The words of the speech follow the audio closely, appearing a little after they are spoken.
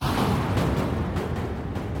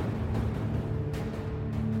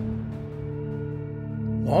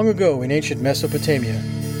Long ago in ancient Mesopotamia,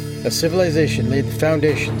 a civilization laid the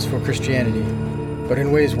foundations for Christianity, but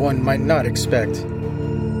in ways one might not expect.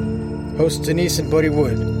 Hosts Denise and Buddy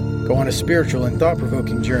Wood go on a spiritual and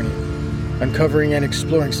thought-provoking journey, uncovering and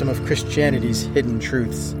exploring some of Christianity's hidden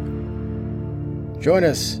truths. Join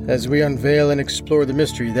us as we unveil and explore the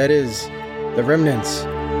mystery that is the remnants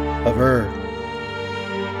of Ur.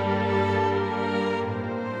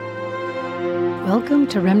 Welcome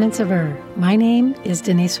to Remnants of Ur. My name is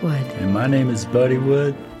Denise Wood. And my name is Buddy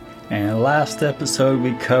Wood. And last episode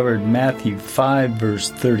we covered Matthew 5, verse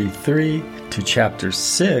 33 to chapter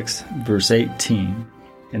 6, verse 18.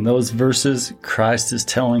 In those verses, Christ is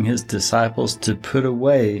telling his disciples to put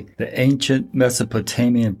away the ancient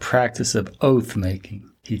Mesopotamian practice of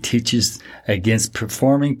oath-making. He teaches against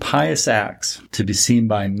performing pious acts to be seen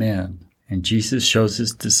by men. And Jesus shows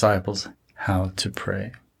his disciples how to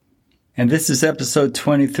pray. And this is episode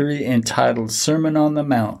 23, entitled Sermon on the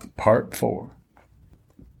Mount, Part 4.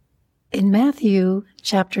 In Matthew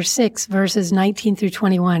chapter 6, verses 19 through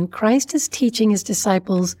 21, Christ is teaching his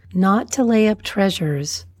disciples not to lay up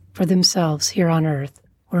treasures for themselves here on earth,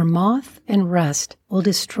 where moth and rust will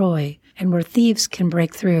destroy and where thieves can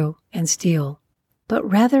break through and steal, but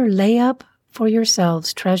rather lay up for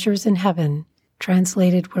yourselves treasures in heaven,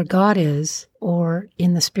 translated where God is, or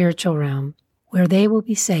in the spiritual realm, where they will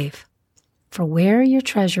be safe. For where your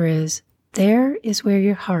treasure is, there is where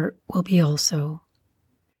your heart will be also.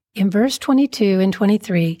 In verse 22 and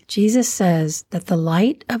 23, Jesus says that the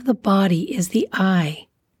light of the body is the eye.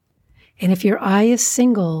 And if your eye is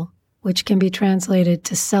single, which can be translated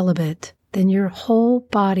to celibate, then your whole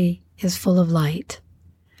body is full of light.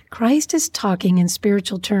 Christ is talking in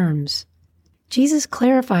spiritual terms. Jesus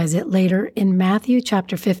clarifies it later in Matthew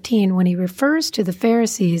chapter 15 when he refers to the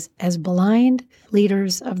Pharisees as blind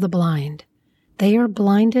leaders of the blind. They are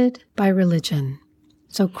blinded by religion.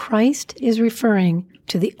 So Christ is referring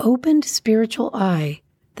to the opened spiritual eye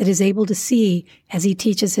that is able to see as he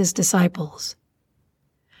teaches his disciples.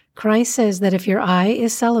 Christ says that if your eye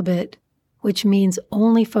is celibate, which means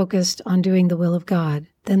only focused on doing the will of God,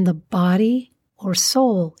 then the body or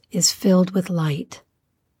soul is filled with light.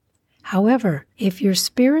 However, if your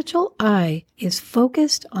spiritual eye is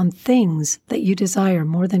focused on things that you desire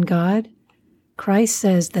more than God, Christ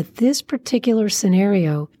says that this particular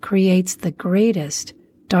scenario creates the greatest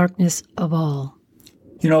darkness of all.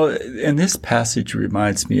 You know, and this passage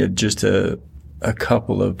reminds me of just a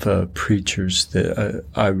couple of preachers that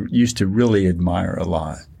I used to really admire a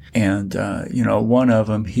lot. And, one of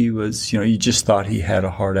them, he was, you just thought he had a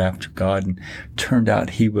heart after God, and turned out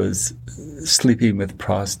he was sleeping with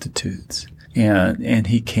prostitutes. And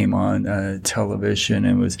he came on television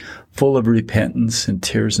and was full of repentance and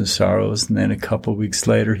tears and sorrows. And then a couple of weeks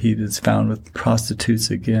later, he was found with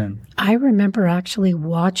prostitutes again. I remember actually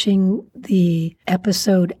watching the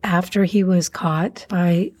episode after he was caught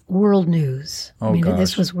by World News. Gosh.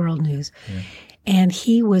 This was World News. Yeah. And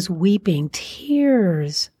he was weeping,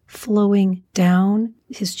 tears flowing down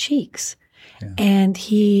his cheeks. Yeah. And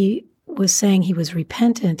he was saying he was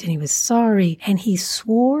repentant and he was sorry. And he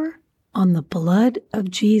swore on the blood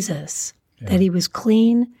of Jesus that he was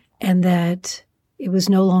clean and that it was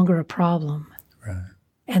no longer a problem. Right.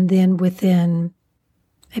 And then within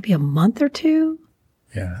maybe a month or two,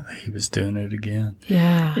 he was doing it again.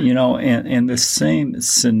 Yeah. And the same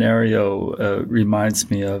scenario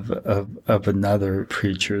reminds me of another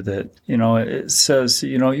preacher that, it says,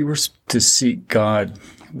 you were to seek God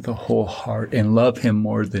with a whole heart and love him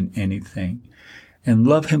more than anything and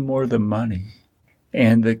love him more than money.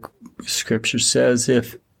 And the scripture says,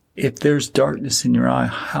 if there's darkness in your eye,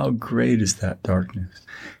 how great is that darkness?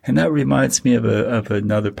 And that reminds me of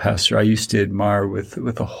another pastor I used to admire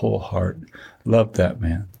with a whole heart. Loved that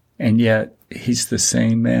man. And yet he's the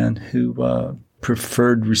same man who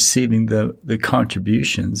preferred receiving the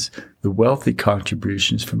contributions, the wealthy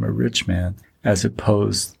contributions from a rich man, as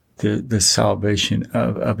opposed to the salvation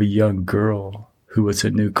of a young girl who was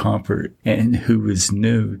a new convert and who was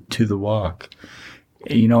new to the walk.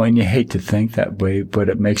 And you hate to think that way, but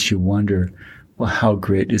it makes you wonder, well, how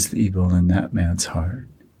great is the evil in that man's heart?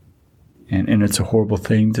 And it's a horrible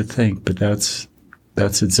thing to think, but that's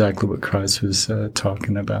exactly what Christ was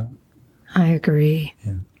talking about. I agree.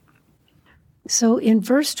 Yeah. So in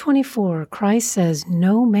verse 24, Christ says,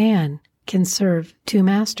 no man can serve two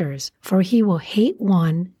masters, for he will hate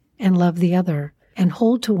one and love the other, and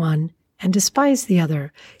hold to one and despise the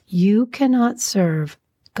other. You cannot serve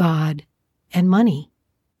God and money.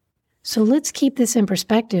 So let's keep this in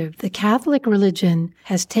perspective. The Catholic religion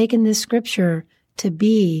has taken this scripture to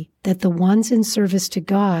be that the ones in service to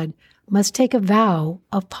God must take a vow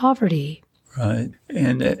of poverty. Right.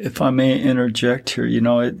 And if I may interject here,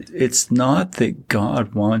 it's not that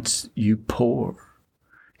God wants you poor.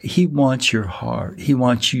 He wants your heart. He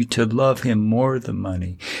wants you to love him more than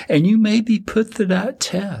money. And you may be put to that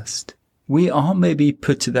test. We all may be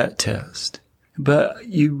put to that test. But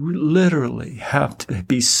you literally have to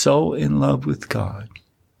be so in love with God.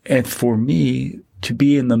 And for me, to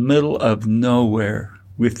be in the middle of nowhere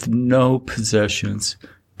with no possessions,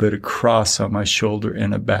 but a cross on my shoulder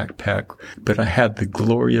and a backpack, but I had the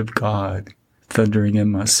glory of God thundering in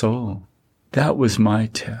my soul. That was my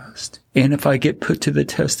test. And if I get put to the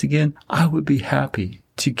test again, I would be happy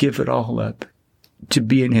to give it all up, to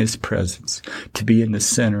be in his presence, to be in the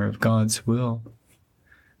center of God's will.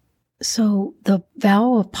 So the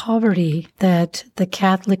vow of poverty that the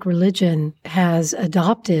Catholic religion has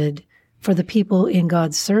adopted for the people in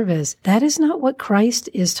God's service, that is not what Christ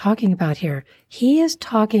is talking about here. He is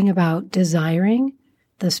talking about desiring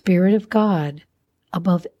the Spirit of God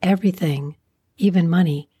above everything, even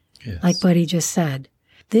money, yes. Like Buddy just said.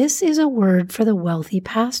 This is a word for the wealthy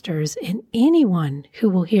pastors and anyone who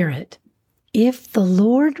will hear it. If the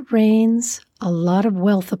Lord rains a lot of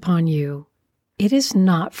wealth upon you, it is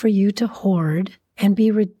not for you to hoard and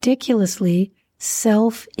be ridiculously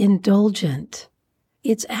self-indulgent.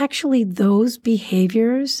 It's actually those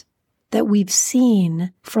behaviors that we've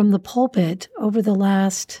seen from the pulpit over the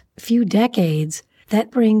last few decades that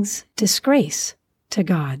brings disgrace to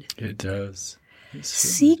God. It does.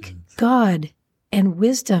 Seek God and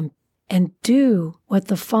wisdom and do what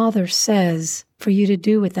the Father says for you to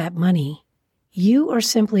do with that money. You are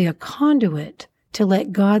simply a conduit to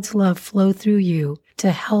let God's love flow through you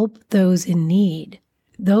to help those in need.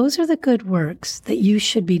 Those are the good works that you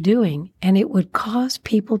should be doing, and it would cause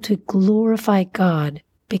people to glorify God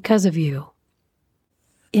because of you.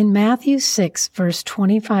 In Matthew 6, verse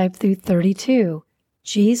 25 through 32,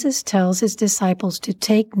 Jesus tells his disciples to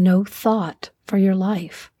take no thought for your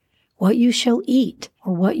life, what you shall eat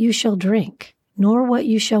or what you shall drink, nor what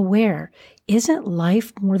you shall wear. Isn't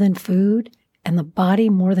life more than food and the body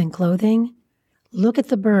more than clothing? Look at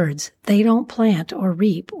the birds. They don't plant or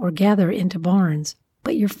reap or gather into barns,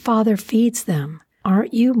 but your Father feeds them.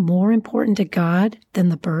 Aren't you more important to God than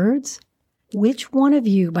the birds? Which one of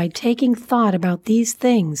you, by taking thought about these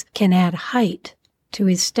things, can add height to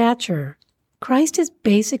his stature? Christ is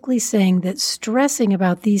basically saying that stressing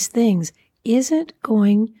about these things isn't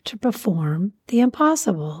going to perform the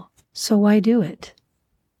impossible. So why do it?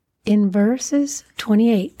 In verses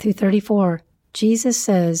 28 through 34, Jesus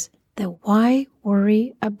says that why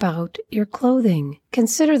worry about your clothing?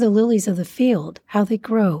 Consider the lilies of the field, how they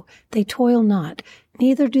grow. They toil not,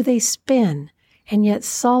 neither do they spin. And yet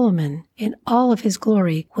Solomon, in all of his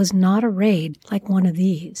glory, was not arrayed like one of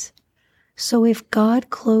these. So if God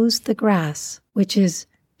clothes the grass, which is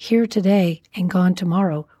here today and gone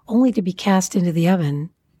tomorrow, only to be cast into the oven,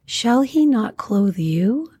 shall he not clothe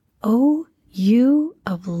you, O you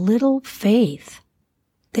of little faith?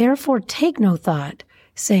 Therefore take no thought,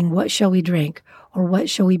 saying, what shall we drink, or what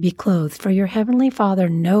shall we be clothed? For your heavenly Father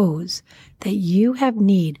knows that you have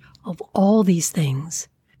need of all these things.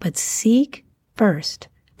 But seek first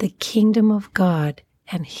the kingdom of God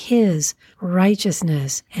and his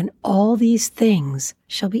righteousness, and all these things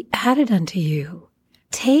shall be added unto you.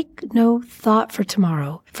 Take no thought for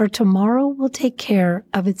tomorrow will take care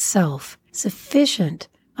of itself. Sufficient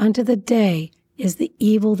unto the day is the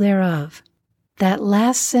evil thereof. That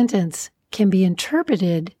last sentence can be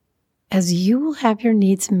interpreted as you will have your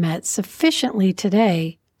needs met sufficiently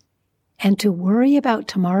today, and to worry about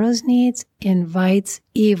tomorrow's needs invites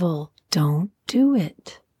evil. Don't do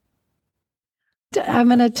it. I'm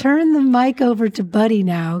going to turn the mic over to Buddy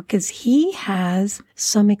now because he has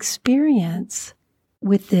some experience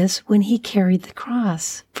with this when he carried the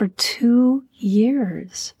cross for 2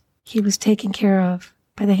 years. He was taken care of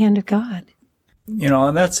by the hand of God.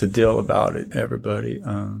 And that's the deal about it, everybody.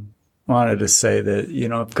 Wanted to say that,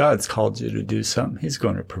 if God's called you to do something, he's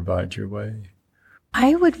going to provide your way.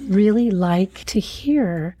 I would really like to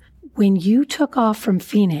hear when you took off from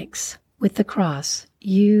Phoenix with the cross,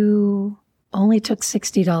 you only took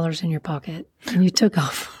 $60 in your pocket and you took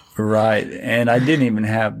off. Right. And I didn't even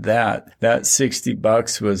have that. That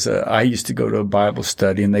 $60 was, I used to go to a Bible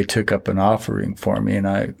study and they took up an offering for me and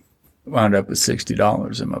I wound up with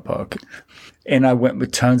 $60 in my pocket. And I went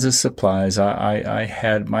with tons of supplies. I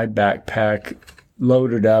had my backpack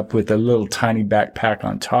loaded up with a little tiny backpack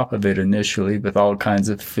on top of it initially with all kinds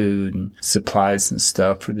of food and supplies and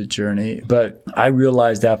stuff for the journey. But I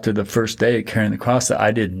realized after the first day of carrying the cross that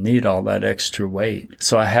I didn't need all that extra weight.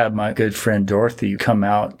 So I had my good friend Dorothy come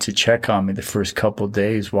out to check on me the first couple of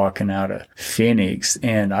days walking out of Phoenix.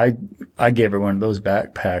 And I I gave her one of those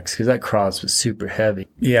backpacks because that cross was super heavy.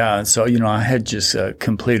 Yeah, and so, I had just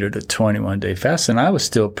completed a 21-day fast, and I was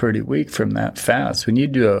still pretty weak from that fast. When you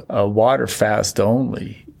do a water fast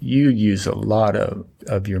only, you use a lot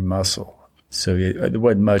of your muscle. So there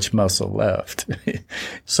wasn't much muscle left.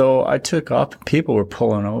 So I took off, and people were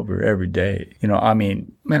pulling over every day,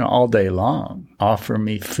 all day long, offering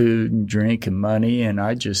me food and drink and money.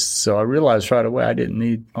 And so I realized right away I didn't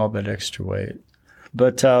need all that extra weight.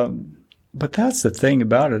 But that's the thing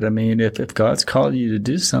about it. I mean, if God's called you to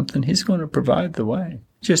do something, he's going to provide the way.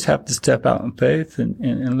 You just have to step out in faith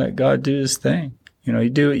and let God do his thing. You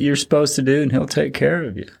do what you're supposed to do and he'll take care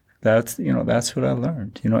of you. That's what I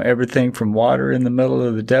learned. Everything from water in the middle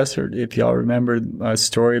of the desert. If y'all remember my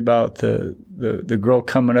story about the girl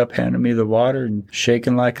coming up, handing me the water and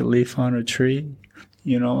shaking like a leaf on a tree.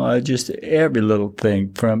 Just every little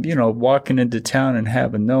thing from, walking into town and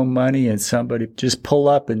having no money and somebody just pull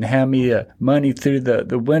up and hand me money through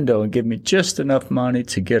the window and give me just enough money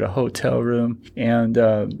to get a hotel room and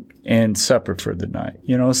supper for the night.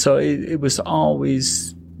 So it was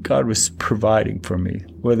always, God was providing for me,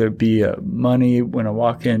 whether it be money when I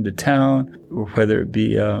walk into town or whether it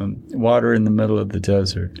be water in the middle of the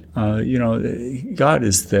desert. God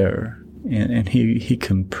is there and he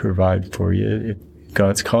can provide for you. If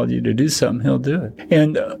God's called you to do something, he'll do it.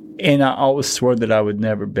 And I always swore that I would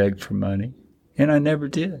never beg for money, and I never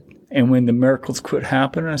did. And when the miracles quit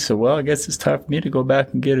happening, I said, well, I guess it's time for me to go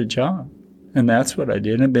back and get a job. And that's what I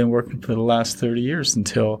did. And I've been working for the last 30 years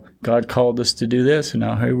until God called us to do this. And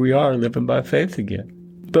now here we are living by faith again.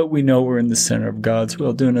 But we know we're in the center of God's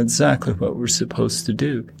will, doing exactly what we're supposed to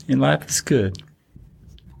do. And life is good.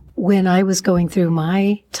 When I was going through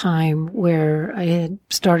my time where I had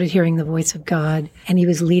started hearing the voice of God and he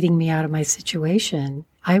was leading me out of my situation,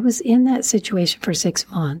 I was in that situation for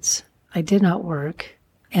 6 months. I did not work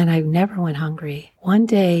and I never went hungry. One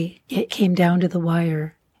day it came down to the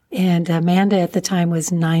wire. And Amanda at the time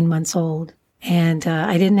was 9 months old. And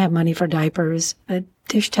I didn't have money for diapers, but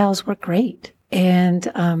dish towels were great.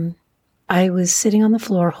 And I was sitting on the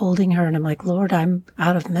floor holding her, and I'm like, Lord, I'm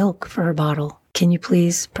out of milk for her bottle. Can you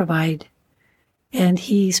please provide? And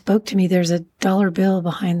he spoke to me, there's a $1 bill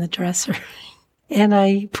behind the dresser. And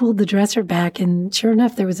I pulled the dresser back, and sure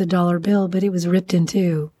enough, there was a $1 bill, but it was ripped in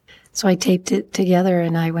two. So I taped it together,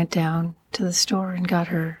 and I went down to the store and got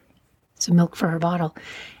her some milk for her bottle.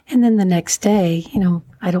 And then the next day,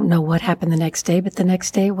 I don't know what happened the next day, but the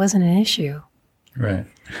next day it wasn't an issue. Right.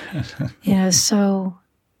 So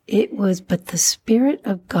it was, but the Spirit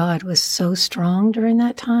of God was so strong during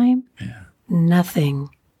that time. Yeah. Nothing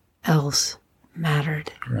else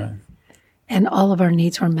mattered. Right. And all of our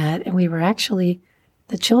needs were met. And we were actually,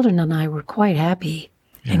 the children and I were quite happy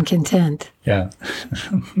and content. Yeah.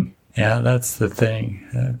 Yeah, that's the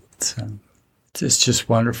thing. It's just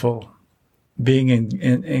wonderful. Being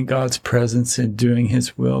in God's presence and doing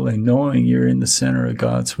his will and knowing you're in the center of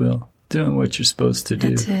God's will, doing what you're supposed to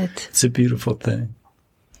do. That's it. It's a beautiful thing.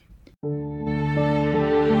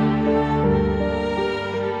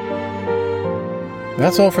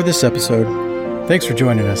 That's all for this episode. Thanks for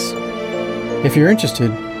joining us. If you're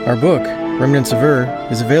interested, our book, Remnants of Ur,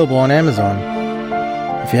 is available on Amazon.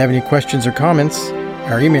 If you have any questions or comments,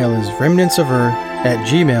 our email is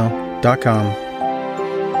remnantsofur@gmail.com.